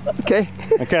 Okay.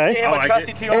 Okay. My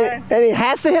trusty 2-iron. And he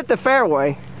has to hit the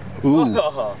fairway. Ooh.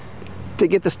 To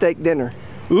get the steak dinner.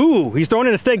 Ooh, he's throwing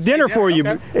in a steak dinner for you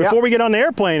before we get on the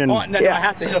airplane. And Oh, no, do I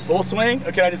have to hit a full swing?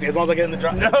 Or can I just, as long as I get in the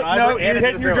driver? No, you're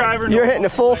hitting your driver. You're hitting a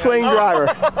full swing driver.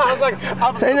 I was like,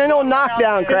 And then no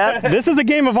knockdown crap. this is a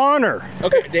game of honor.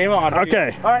 okay, game on.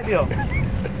 Okay. All right, deal.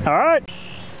 All right.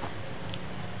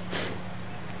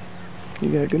 You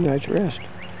got a good night's rest.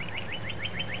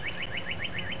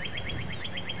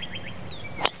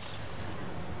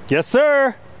 Yes,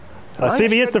 sir. Let's see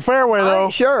if he hits the fairway, I though.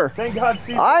 ain't sure. Thank God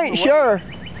Steve. I ain't sure.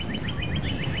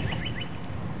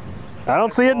 I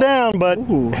don't see it down, but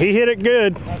he hit it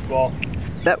good. Nice ball.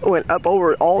 That went up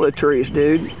over all the trees,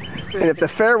 dude. And if the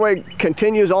fairway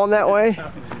continues on that way,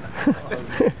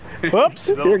 Whoops.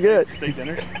 you're good. Steak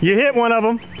dinner. You hit one of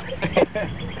them.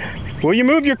 Well, you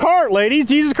moved your cart, ladies.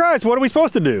 Jesus Christ, what are we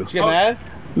supposed to do? Get mad?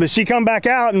 Did she come back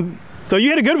out? And so you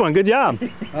hit a good one. Good job.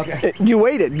 Okay. You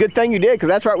waited. Good thing you did, because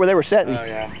that's right where they were setting. Oh,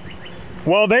 yeah.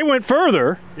 Well, they went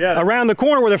further around the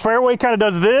corner where the fairway kind of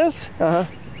does this.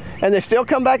 And they still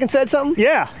come back and said something?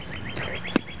 Yeah.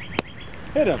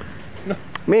 Hit him.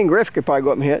 Me and Griff could probably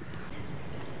go up and hit.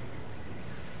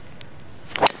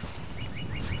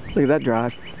 Look at that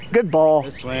drive. Good ball.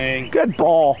 Good swing. Good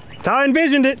ball. That's how I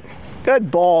envisioned it. Good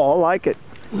ball. I like it.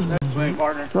 Good swing,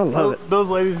 partner. I love it. Those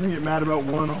ladies can get mad about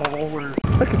one hole. Where...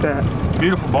 Look at that.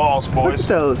 Beautiful balls, Look boys. at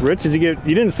those. Rich, you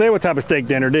didn't say what type of steak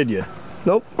dinner, did you?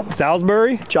 Nope.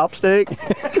 Salisbury? Chopstick.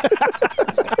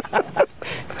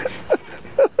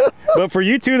 But for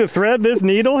you two to thread this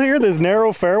needle here, this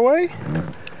narrow fairway?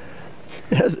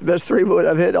 That's the best 3-wood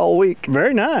I've hit all week.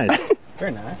 Very nice.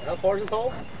 Very nice. How far is this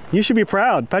hole? You should be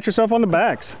proud. Pat yourself on the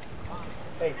backs.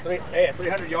 Hey,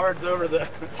 300 yards over the...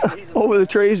 Over the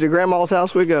trees to Grandma's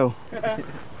house we go.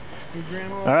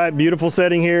 All right, beautiful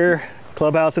setting here.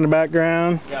 Clubhouse in the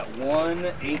background. Got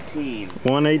 118.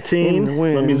 118. In the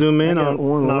wind. Let me zoom in I got on, not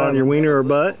 111. on your wiener or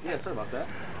butt. Yeah, sorry about that.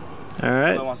 All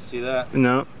Nobody right. wants to see that.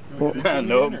 No. Nope.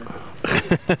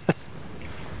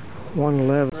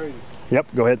 111. Yep,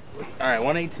 go ahead. All right,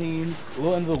 118. A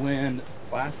little into the wind.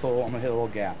 Last hole, I'm going to hit a little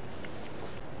gap.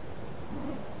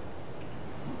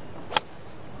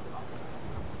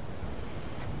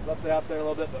 Left it out there a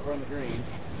little bit, but we're on the green.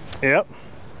 Yep.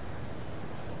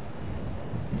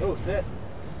 Oh, sit.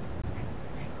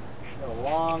 Got a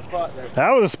long putt there. That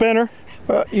was a spinner.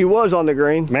 You was on the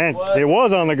green. Man, it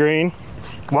was on the green.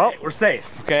 Well, Hey, we're safe,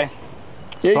 okay?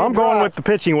 Yeah, so I'm you going drive. with the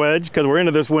pitching wedge because we're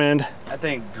into this wind. That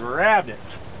thing grabbed it.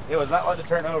 It was not letting it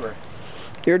turn over.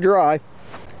 You're dry.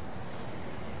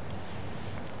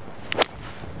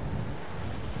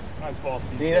 Nice ball,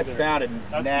 Steve. See, that sounded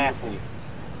nasty.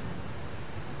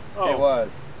 Oh. It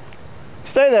was.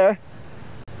 Stay there.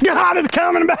 God, it's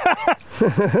coming back.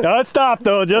 No, it stopped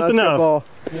though, just That's enough.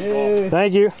 good ball.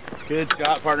 Thank you. Good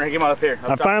shot, partner. Get him up here.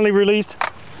 I finally released.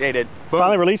 Yeah, he did.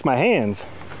 Finally released my hands.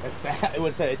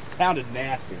 It sounded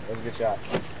nasty. That was a good shot.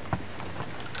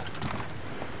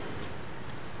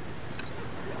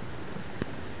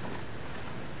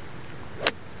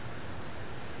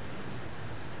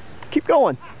 Keep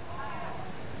going.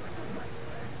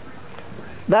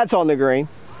 That's on the green.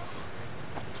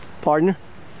 Partner.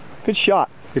 Good shot.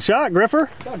 Good shot, Griffer.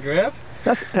 Good shot, Griff.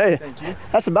 That's, hey, Thank you.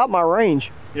 that's about my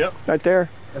range. Yep. Right there.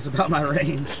 That's about my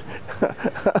range.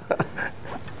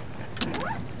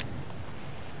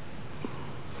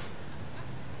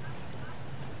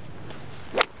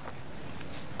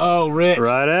 Oh, Rich.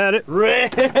 Right at it.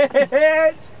 Rich.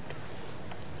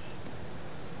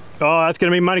 Oh, that's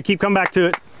going to be money. Keep coming back to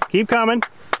it. Keep coming.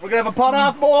 We're going to have a putt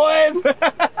off, boys.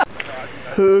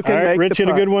 Who can All right, make Rich the hit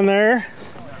a putt? good one there.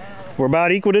 We're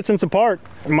about equal distance apart.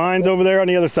 Mine's over there on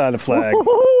the other side of the flag.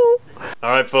 All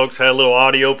right, folks, had a little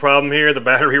audio problem here. The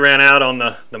battery ran out on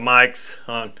the mics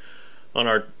on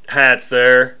our hats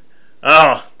there.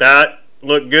 Oh, that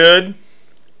looked good.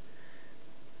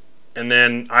 And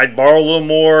then I borrowed a little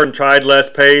more and tried less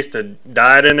paste to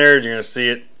dye it in there. You're gonna see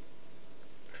it.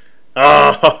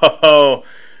 Oh,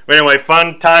 but anyway,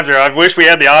 fun times there. I wish we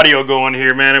had the audio going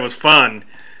here, man. It was fun.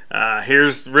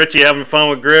 Here's Richie having fun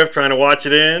with Griff, trying to watch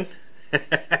it in.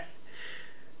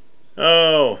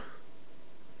 Oh,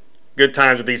 good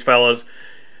times with these fellas.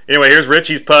 Anyway, here's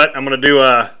Richie's putt. I'm going to do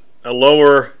a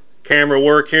lower camera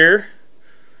work here.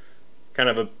 Kind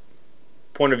of a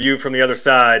point of view from the other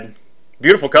side.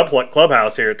 Beautiful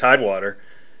clubhouse here at Tidewater.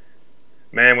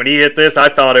 Man, when he hit this, I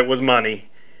thought it was money.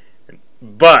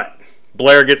 But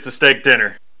Blair gets the steak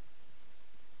dinner.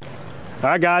 All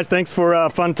right, guys, thanks for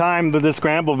a fun time with this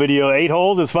Scramble video. 8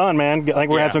 holes is fun, man. I think we're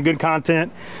going to have some good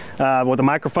content with the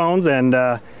microphones. And,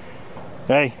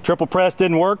 hey, triple press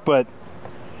didn't work, but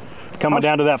coming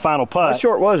down to that final putt. How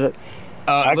short was it?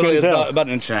 I couldn't tell. About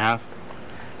an inch and a half.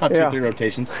 About 2-3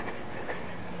 rotations.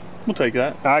 We'll take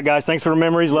that. All right, guys, thanks for the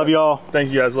memories. Love you all. Thank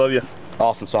you, guys. Love you.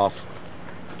 Awesome sauce.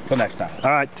 Till next time.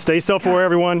 All right, stay self-aware,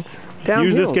 everyone.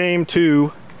 Use this game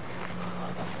to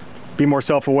be more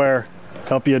self-aware,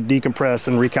 help you decompress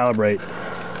and recalibrate.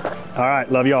 All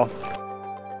right, love y'all.